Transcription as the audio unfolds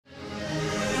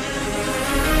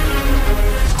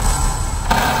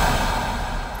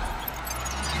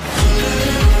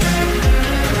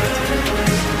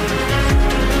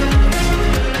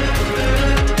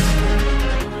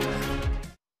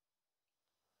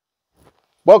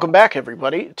Welcome back,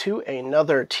 everybody, to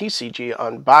another TCG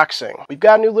unboxing. We've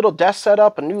got a new little desk set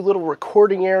up, a new little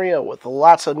recording area with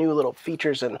lots of new little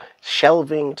features and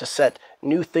shelving to set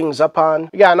new things up on.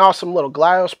 We got an awesome little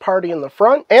Glyos party in the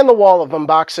front and the wall of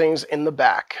unboxings in the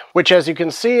back, which, as you can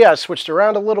see, I switched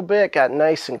around a little bit, got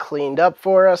nice and cleaned up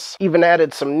for us. Even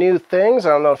added some new things. I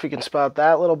don't know if you can spot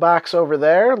that little box over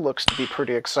there. Looks to be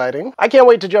pretty exciting. I can't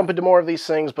wait to jump into more of these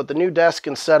things, but the new desk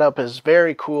and setup is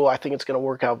very cool. I think it's going to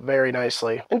work out very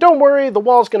nicely. And don't worry, the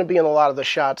wall's going to be in a lot of the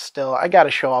shots still. I got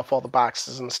to show off all the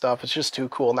boxes and stuff. It's just too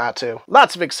cool not to.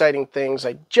 Lots of exciting things.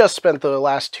 I just spent the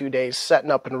last 2 days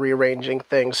setting up and rearranging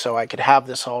things so I could have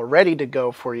this all ready to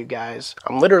go for you guys.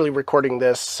 I'm literally recording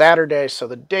this Saturday, so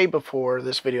the day before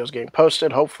this video is getting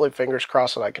posted. Hopefully, fingers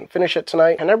crossed, that I can finish it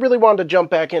tonight. And I really wanted to jump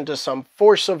back into some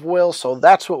Force of Will, so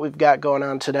that's what we've got going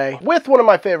on today with one of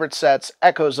my favorite sets,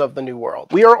 Echoes of the New World.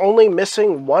 We are only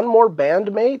missing one more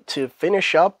bandmate to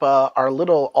finish up our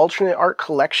little alternate art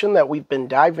collection that we've been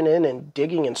diving in and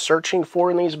digging and searching for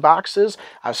in these boxes.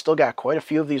 I've still got quite a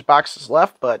few of these boxes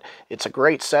left, but it's a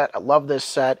great set. I love this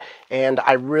set, and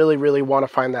I really want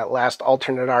to find that last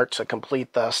alternate art to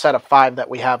complete the set of 5 that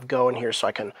we have going here so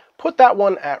I can put that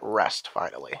one at rest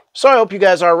finally. So I hope you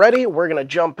guys are ready. We're going to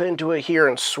jump into it here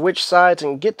and switch sides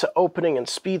and get to opening and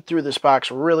speed through this box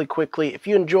really quickly. If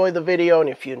you enjoy the video and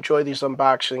if you enjoy these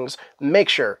unboxings, make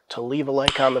sure to leave a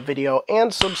like on the video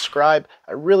and subscribe.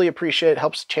 I really appreciate it.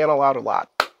 Helps the channel out a lot.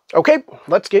 Okay,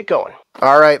 let's get going.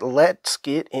 All right, let's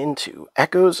get into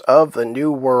Echoes of the New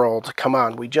World. Come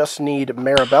on, we just need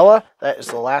Marabella. That is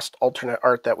the last alternate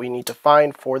art that we need to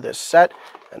find for this set,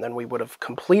 and then we would have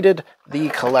completed the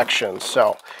collection.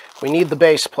 So we need the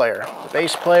bass player. The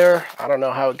bass player, I don't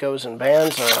know how it goes in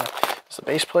bands. Is the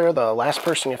bass player the last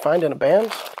person you find in a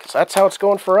band? Because that's how it's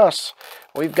going for us.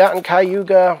 We've gotten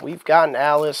Cayuga, we've gotten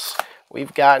Alice,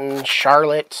 we've gotten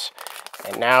Charlotte,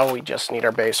 and now we just need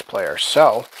our bass player.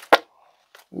 So,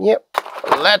 yep,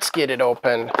 let's get it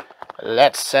open.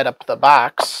 Let's set up the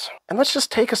box. And let's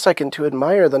just take a second to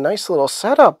admire the nice little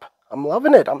setup. I'm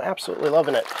loving it. I'm absolutely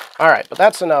loving it. All right, but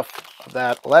that's enough of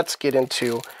that. Let's get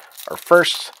into our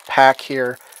first pack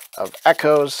here of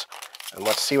Echoes, and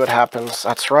let's see what happens.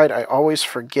 That's right, I always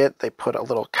forget they put a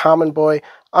little common boy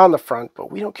on the front,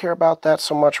 but we don't care about that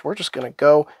so much. We're just going to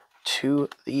go to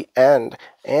the end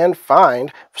and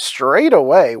find straight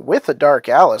away with a Dark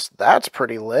Alice. That's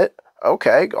pretty lit.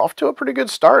 Okay, off to a pretty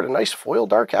good start. A nice foil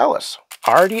Dark Alice.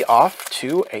 Already off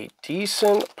to a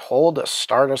decent pull to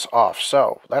start us off.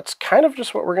 So that's kind of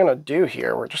just what we're going to do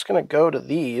here. We're just going to go to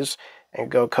these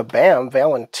and go kabam,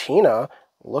 Valentina.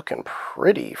 Looking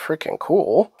pretty freaking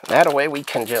cool. That way we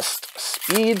can just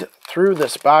speed through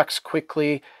this box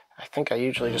quickly. I think I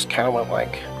usually just kind of went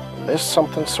like this,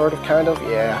 something sort of kind of,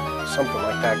 yeah, something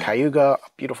like that. Cayuga,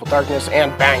 Beautiful Darkness,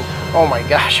 and bang. Oh my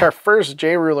gosh, our first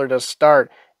J-Ruler to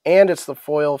start, and it's the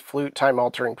foil Flute Time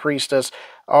Altering Priestess.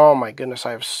 Oh my goodness,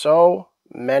 I have so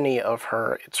many of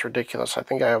her. It's ridiculous. I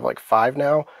think I have like 5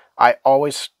 now. I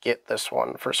always get this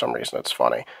one for some reason. It's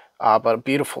funny. But a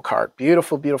beautiful card.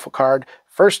 Beautiful card.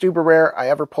 First uber rare I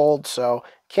ever pulled, so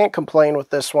can't complain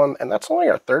with this one. And that's only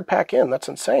our 3rd pack in. That's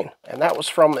insane. And that was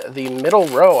from the middle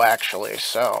row, actually.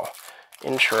 So,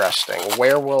 interesting.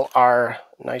 Where will our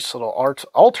nice little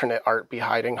alternate art be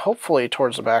hiding? Hopefully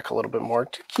towards the back a little bit more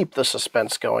to keep the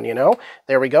suspense going, you know.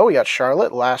 There we go. We got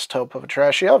Charlotte, Last Hope of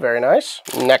Atrashia. Very nice.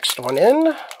 Next one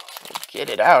in. Get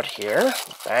it out here.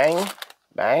 Bang.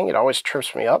 Bang. It always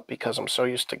trips me up because I'm so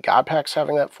used to God packs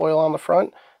having that foil on the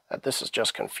front that this is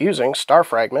just confusing. Star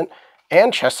Fragment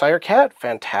and Cheshire Cat,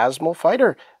 Phantasmal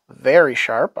Fighter. Very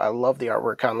sharp. I love the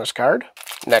artwork on this card.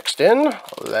 Next in,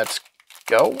 let's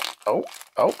go. Oh,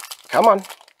 come on.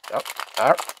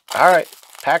 Oh, all right.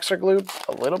 Packs are glued.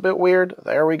 A little bit weird.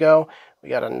 There we go. We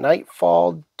got a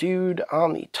Nightfall dude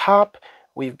on the top.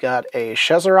 We've got a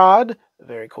Shezarad.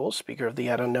 Very cool. Speaker of the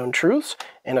Yet Unknown Truths.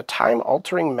 And a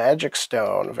Time-Altering Magic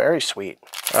Stone. Very sweet.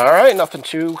 All right, nothing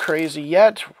too crazy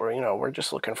yet. We're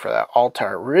just looking for that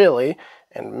altar, really.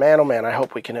 And man, oh man, I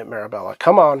hope we can hit Marabella.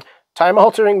 Come on.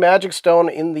 Time-Altering Magic Stone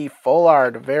in the full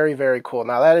art. Very cool.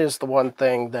 Now, that is the one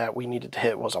thing that we needed to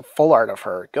hit was a full art of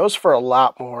her. It goes for a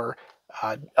lot more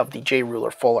of the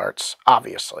J-Ruler full arts,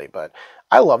 obviously, but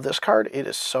I love this card. It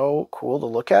is so cool to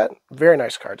look at. Very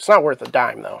nice card. It's not worth a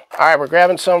dime, though. All right, we're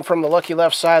grabbing some from the lucky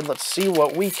left side. Let's see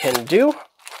what we can do.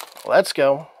 Let's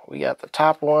go. We got the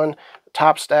top one, the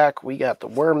top stack. We got the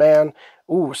Werman.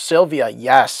 Ooh, Sylvia,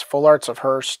 yes. Full arts of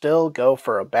her still go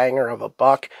for a banger of a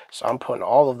buck. So I'm putting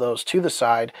all of those to the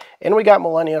side. And we got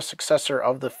Millennia, Successor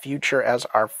of the Future as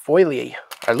our foilie.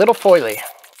 Our little foilie.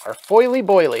 Our foilie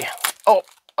boilie. Oh,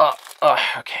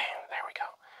 okay. There we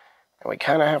go. And we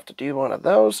kind of have to do one of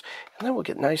those. And then we'll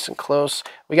get nice and close.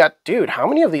 We got, dude, how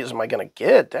many of these am I going to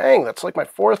get? Dang, that's like my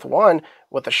 4th one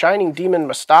with the Shining Demon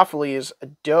Mistopheles. A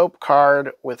dope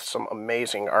card with some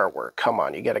amazing artwork. Come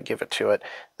on, you got to give it to it.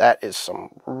 That is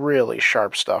some really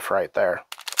sharp stuff right there.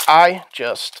 I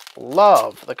just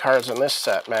love the cards in this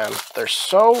set, man. They're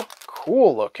so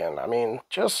cool looking. I mean,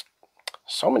 just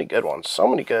so many good ones. So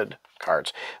many good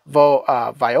cards.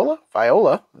 Viola,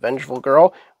 Vengeful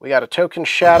Girl. We got a Token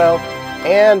Shadow,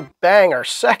 and bang, our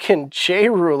second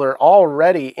J-Ruler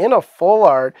already in a full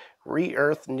art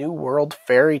Re-Earth New World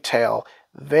Fairy Tale.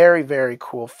 Very, very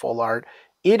cool full art.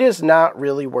 It is not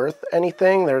really worth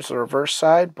anything. There's a reverse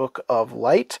side, Book of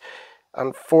Light.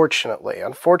 Unfortunately,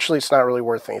 it's not really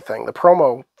worth anything. The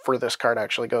promo for this card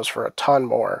actually goes for a ton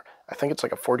more. I think it's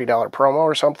like a $40 promo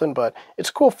or something, but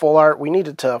it's cool full art. We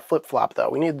needed to flip-flop, though.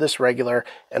 We needed this regular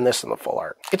and this in the full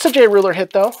art. It's a J-Ruler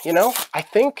hit, though, you know? I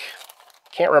think,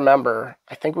 can't remember.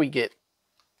 I think we get,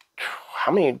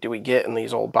 how many do we get in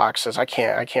these old boxes? I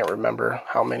can't remember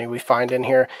how many we find in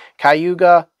here.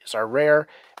 Cayuga is our rare.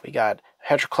 We got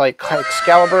Heteroclite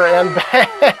Excalibur, and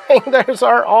bang, there's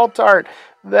our alt art.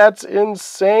 That's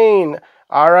insane.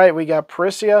 All right, we got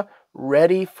Prisia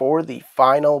ready for the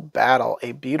final battle.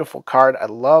 A beautiful card. I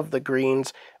love the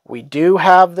greens. We do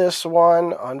have this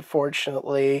one,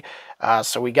 unfortunately,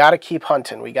 so we got to keep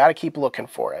hunting. We got to keep looking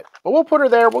for it. But we'll put her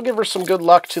there. We'll give her some good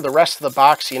luck to the rest of the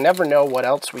box. You never know what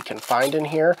else we can find in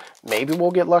here. Maybe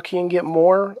we'll get lucky and get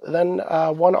more than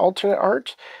one alternate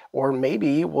art, or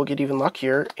maybe we'll get even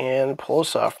luckier and pull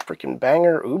us a freaking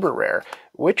banger uber rare,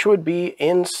 which would be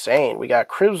insane. We got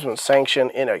Crimson Sanction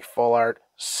in a full art.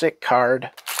 Sick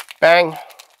card. Bang.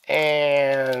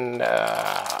 And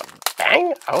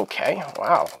bang. Okay.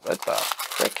 Wow. What the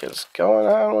frick is going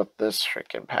on with this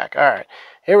freaking pack? All right.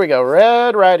 Here we go.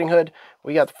 Red Riding Hood.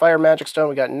 We got the Fire Magic Stone.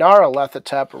 We got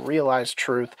Nyarlathotep. Realize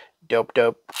Truth. Dope,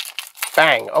 dope.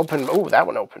 Bang. Open. Ooh, that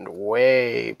one opened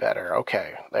way better.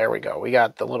 Okay. There we go. We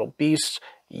got the little beasts.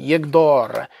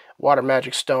 Yigdor, Water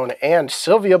Magic Stone, and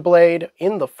Sylvia Blade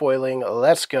in the foiling.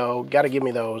 Let's go. Gotta give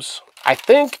me those. I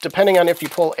think, depending on if you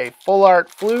pull a full art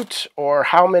flute or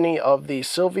how many of the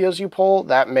Sylvias you pull,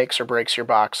 that makes or breaks your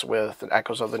box with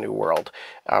Echoes of the New World.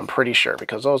 I'm pretty sure,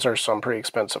 because those are some pretty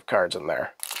expensive cards in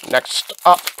there. Next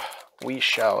up, we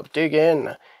shall dig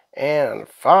in and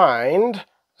find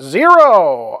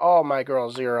Zero. Oh, my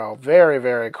girl, Zero. Very,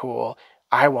 very cool.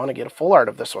 I want to get a full art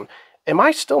of this one. Am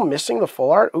I still missing the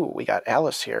full art? Ooh, we got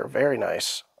Alice here. Very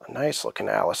nice. A nice looking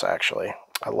Alice, actually.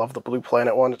 I love the Blue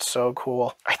Planet one. It's so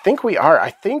cool. I think we are.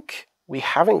 I think we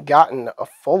haven't gotten a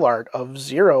full art of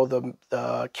Zero,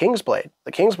 the King's Blade.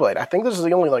 The King's Blade. I think this is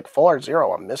the only like full art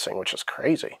Zero I'm missing, which is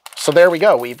crazy. So there we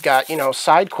go. We've got, you know,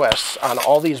 side quests on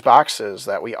all these boxes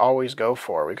that we always go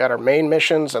for. We've got our main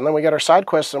missions, and then we got our side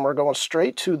quests, and we're going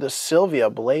straight to the Sylvia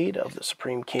Blade of the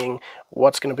Supreme King.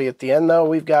 What's going to be at the end, though?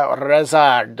 We've got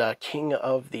Rezard, King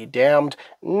of the Damned.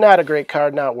 Not a great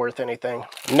card, not worth anything.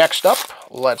 Next up,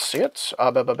 let's see it.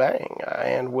 Bang.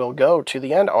 And we'll go to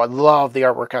the end. Oh, I love the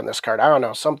artwork on this card. I don't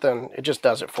know, something, it just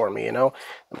does it for me, you know?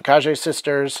 The Mikage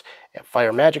Sisters,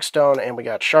 Fire Magic Stone, and we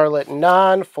got Charlotte.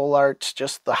 Non-full art,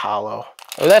 just the hollow.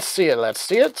 Let's see it, let's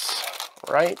see it.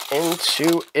 Right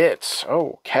into it.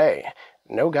 Okay.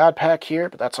 No God Pack here,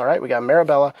 but that's all right. We got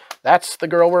Marabella. That's the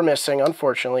girl we're missing,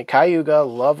 unfortunately. Cayuga,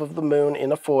 Love of the Moon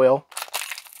in a foil.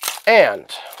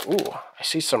 And, ooh, I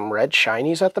see some red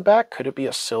shinies at the back. Could it be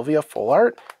a Sylvia full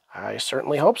art? I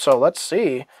certainly hope so. Let's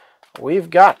see. We've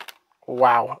got,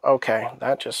 wow, okay,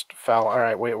 that just fell. All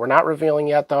right, wait, we're not revealing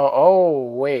yet, though. Oh,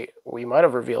 wait, we might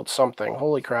have revealed something.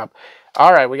 Holy crap.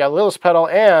 All right, we got Lilith Petal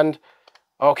and,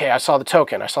 okay, I saw the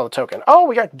token. Oh,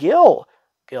 we got Gil.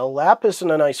 Gil Lapis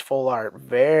in a nice full art.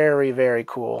 Very, very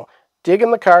cool.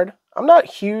 Digging the card. I'm not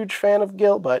a huge fan of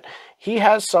Gil, but he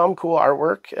has some cool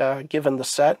artwork given the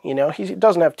set. You know, he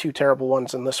doesn't have two terrible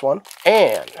ones in this one.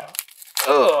 And,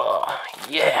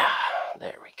 yeah,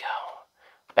 there we go.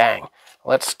 Bang.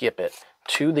 Let's skip it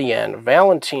to the end.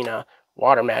 Valentina,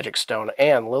 Water Magic Stone,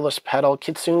 and Lilith Petal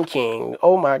Kitsune King.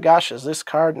 Oh my gosh, is this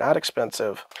card not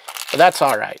expensive? But that's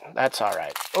all right. That's all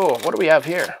right. Oh, what do we have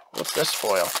here? What's this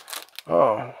foil?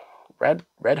 Oh, Red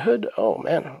Hood? Oh,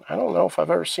 man. I don't know if I've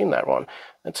ever seen that one.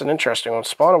 That's an interesting one.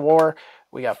 Spawn of War.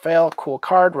 We got Fail. Cool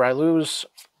card. Rylu's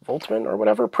Voltman or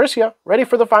whatever. Prisia. Ready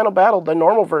for the final battle. The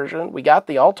normal version. We got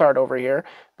the alt art over here,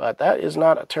 but that is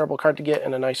not a terrible card to get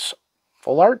in a nice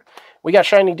full art. We got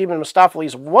Shining Demon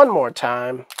Mistopheles one more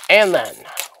time. And then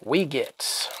we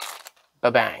get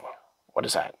Bang. What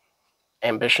is that?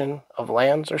 Ambition of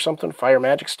Lands or something? Fire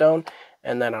Magic Stone.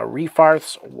 and then a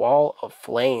Refarth's Wall of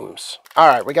Flames. All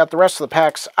right, we got the rest of the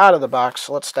packs out of the box.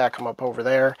 So let's stack them up over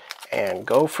there and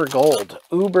go for gold.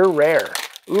 Uber rare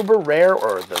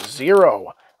or the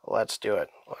zero. Let's do it.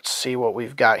 Let's see what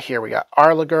we've got here. We got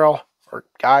Arla Girl, or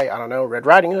Guy, I don't know, Red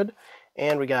Riding Hood.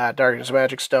 And we got Darkness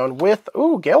Magic Stone with,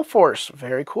 Gale Force.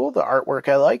 Very cool. The artwork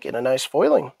I like in a nice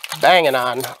foiling. Banging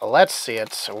on. Let's see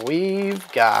it. So we've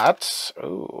got,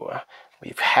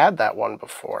 we've had that one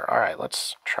before. All right,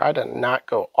 let's try to not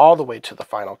go all the way to the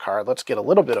final card. Let's get a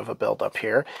little bit of a build up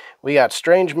here. We got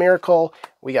Strange Miracle.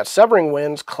 We got Severing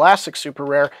Winds, Classic Super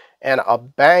Rare, and a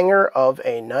banger of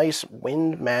a nice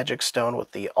Wind Magic Stone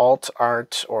with the alt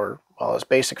art, or, well, it's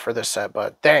basic for this set,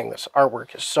 but dang, this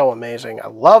artwork is so amazing. I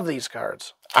love these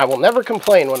cards. I will never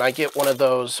complain when I get one of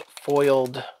those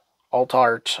foiled alt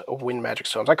art Wind Magic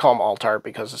Stones. I call them alt art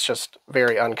because it's just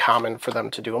very uncommon for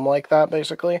them to do them like that,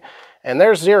 basically. And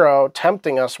there's Zero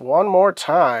tempting us one more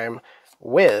time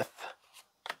with,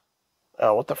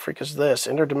 oh, what the freak is this?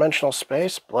 Interdimensional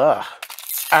Space? Blah.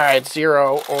 All right,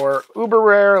 Zero or Uber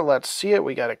Rare. Let's see it.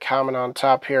 We got a comment on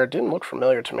top here. It didn't look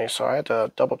familiar to me, so I had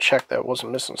to double check that it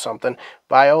wasn't missing something.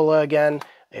 Viola again,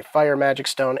 a Fire Magic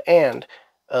Stone, and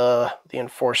the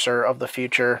Enforcer of the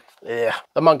Future, the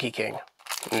Monkey King.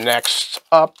 Next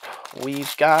up,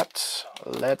 we've got,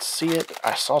 let's see it.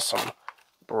 I saw some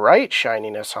bright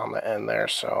shininess on the end there,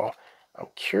 so I'm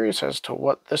curious as to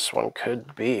what this one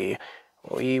could be.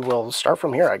 We will start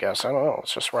from here, I guess. I don't know.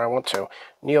 It's just where I want to.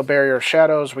 Neo Barrier of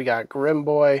Shadows. We got Grim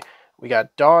Boy. We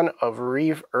got Dawn of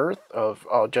Reeve Earth.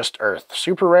 Just Earth.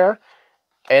 Super rare.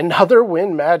 Another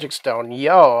Wind Magic Stone.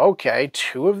 Yo, okay.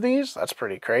 2 of these? That's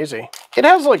pretty crazy. It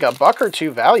has like a $1 or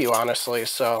 $2 value, honestly.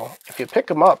 So if you pick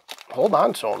them up, hold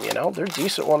on to them, you know? They're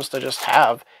decent ones to just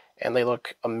have. And they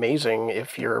look amazing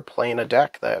if you're playing a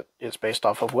deck that is based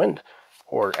off of Wind.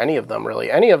 Or any of them,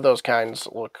 really. Any of those kinds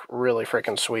look really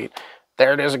freaking sweet.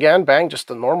 There it is again, bang, just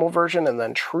the normal version, and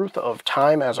then Truth of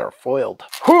Time as our foiled.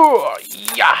 Hoo,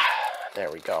 yeah, there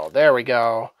we go, there we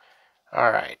go.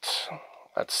 All right,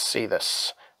 let's see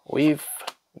this. We've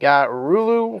got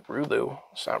Rylu,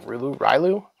 it's not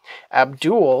Rylu,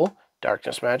 Abdul,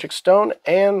 Darkness Magic Stone,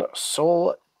 and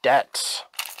Soul Debt.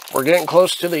 We're getting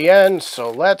close to the end,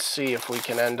 so let's see if we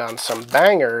can end on some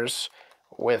bangers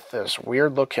with this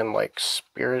weird looking like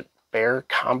Spirit Bear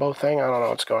combo thing. I don't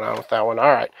know what's going on with that one.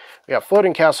 All right. We got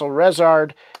Floating Castle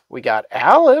Rezard. We got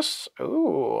Alice,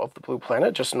 of the Blue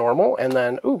Planet, just normal. And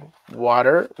then,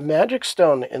 Water Magic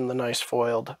Stone in the nice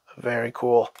foiled. Very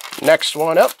cool. Next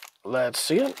one up. Let's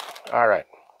see it. All right.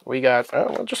 We got,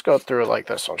 we'll just go through it like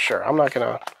this one. Sure. I'm not going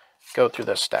to go through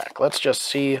this stack. Let's just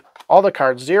see all the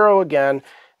cards. Zero again.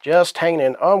 Just hanging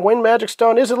in. Wind Magic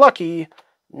Stone. Is it lucky?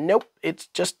 Nope. It's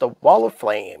just the Wall of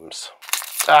Flames.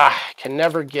 Can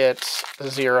never get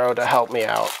Zero to help me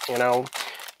out, you know?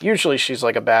 Usually she's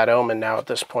like a bad omen now at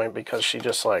this point because she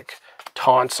just like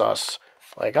taunts us.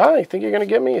 Like, you think you're going to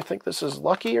get me? You think this is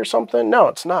lucky or something? No,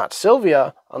 it's not.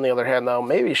 Sylvia, on the other hand, though,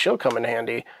 maybe she'll come in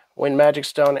handy. Wind Magic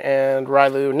Stone and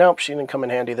Rylu. Nope, she didn't come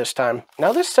in handy this time.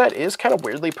 Now this set is kind of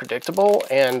weirdly predictable,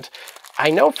 and I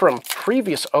know from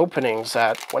previous openings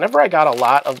that whenever I got a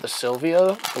lot of the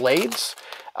Sylvia blades,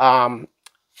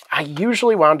 I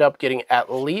usually wound up getting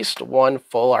at least one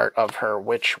full art of her,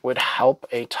 which would help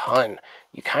a ton.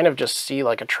 You kind of just see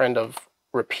like a trend of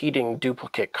repeating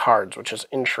duplicate cards, which is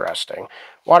interesting.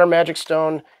 Water Magic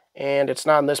Stone, and it's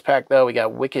not in this pack though. We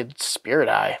got Wicked Spirit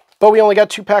Eye. But we only got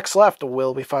 2 packs left.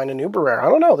 Will we find an Uber Rare? I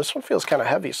don't know. This one feels kind of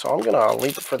heavy, so I'm going to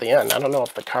leave it for the end. I don't know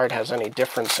if the card has any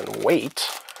difference in weight,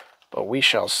 but we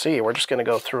shall see. We're just going to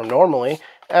go through them normally,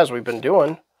 as we've been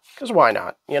doing. Because why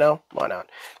not, you know? Why not?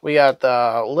 We got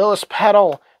the Lilith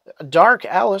Petal, Dark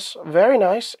Alice, very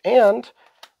nice, and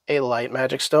a Light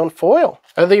Magic Stone foil.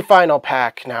 The final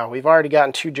pack now. We've already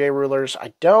gotten 2 J Rulers.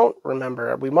 I don't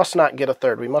remember. We must not get a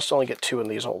third. We must only get 2 in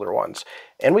these older ones.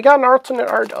 And we got an alternate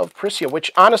art of Priscia,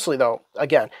 which honestly, though,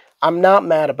 again, I'm not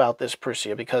mad about this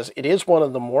Priscia because it is one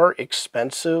of the more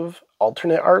expensive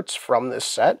alternate arts from this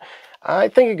set. I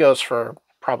think it goes for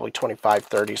probably 25,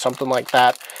 30, something like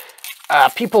that.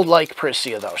 People like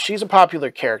Priscia, though. She's a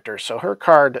popular character, so her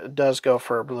card does go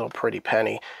for a little pretty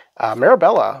penny.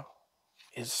 Marabella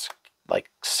is, like,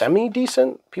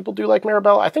 semi-decent. People do like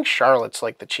Marabella. I think Charlotte's,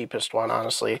 like, the cheapest one,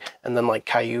 honestly. And then, like,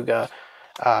 Cayuga.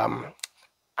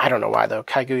 I don't know why, though.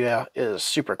 Cayuga is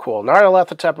super cool.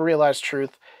 Nardalathatep, Realize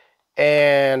Truth.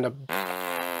 And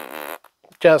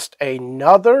just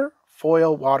another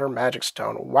foil Water Magic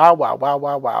Stone. Wow, wow, wow,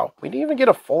 wow, wow. We didn't even get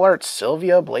a full art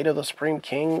Sylvia, Blade of the Supreme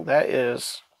King. That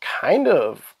is kind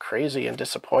of crazy and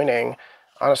disappointing.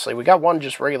 Honestly, we got one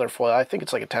just regular foil. I think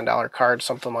it's like a $10 card,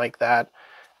 something like that.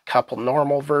 Couple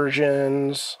normal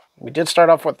versions. We did start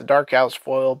off with the Dark Gals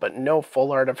foil, but no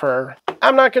full art of her.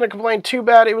 I'm not going to complain too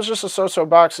bad. It was just a so-so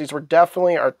box. These were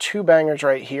definitely our two bangers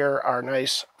right here. Our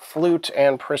nice Flute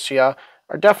and Priscia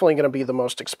are definitely going to be the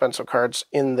most expensive cards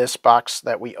in this box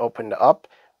that we opened up,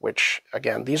 which,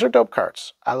 again, these are dope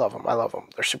cards. I love them. I love them.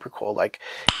 They're super cool. Like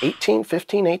 18,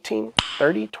 15, 18,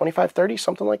 30, 25, 30,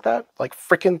 something like that. Like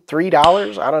freaking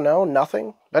 $3. I don't know.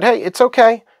 Nothing. But hey, it's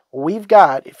okay. We've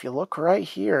got, if you look right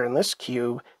here in this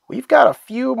cube, we've got a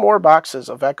few more boxes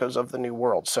of Echoes of the New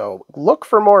World, so look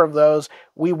for more of those.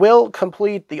 We will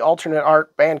complete the alternate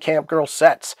art Bandcamp Girl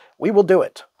sets. We will do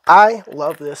it. I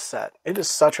love this set. It is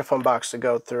such a fun box to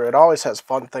go through. It always has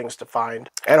fun things to find.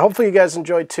 And hopefully you guys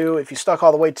enjoyed too. If you stuck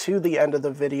all the way to the end of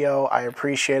the video, I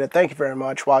appreciate it. Thank you very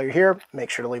much. While you're here, make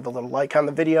sure to leave a little like on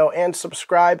the video and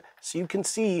subscribe so you can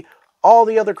see all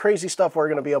the other crazy stuff we're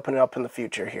going to be opening up in the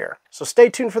future here. So stay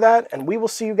tuned for that, and we will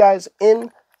see you guys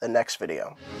in the next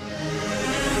video.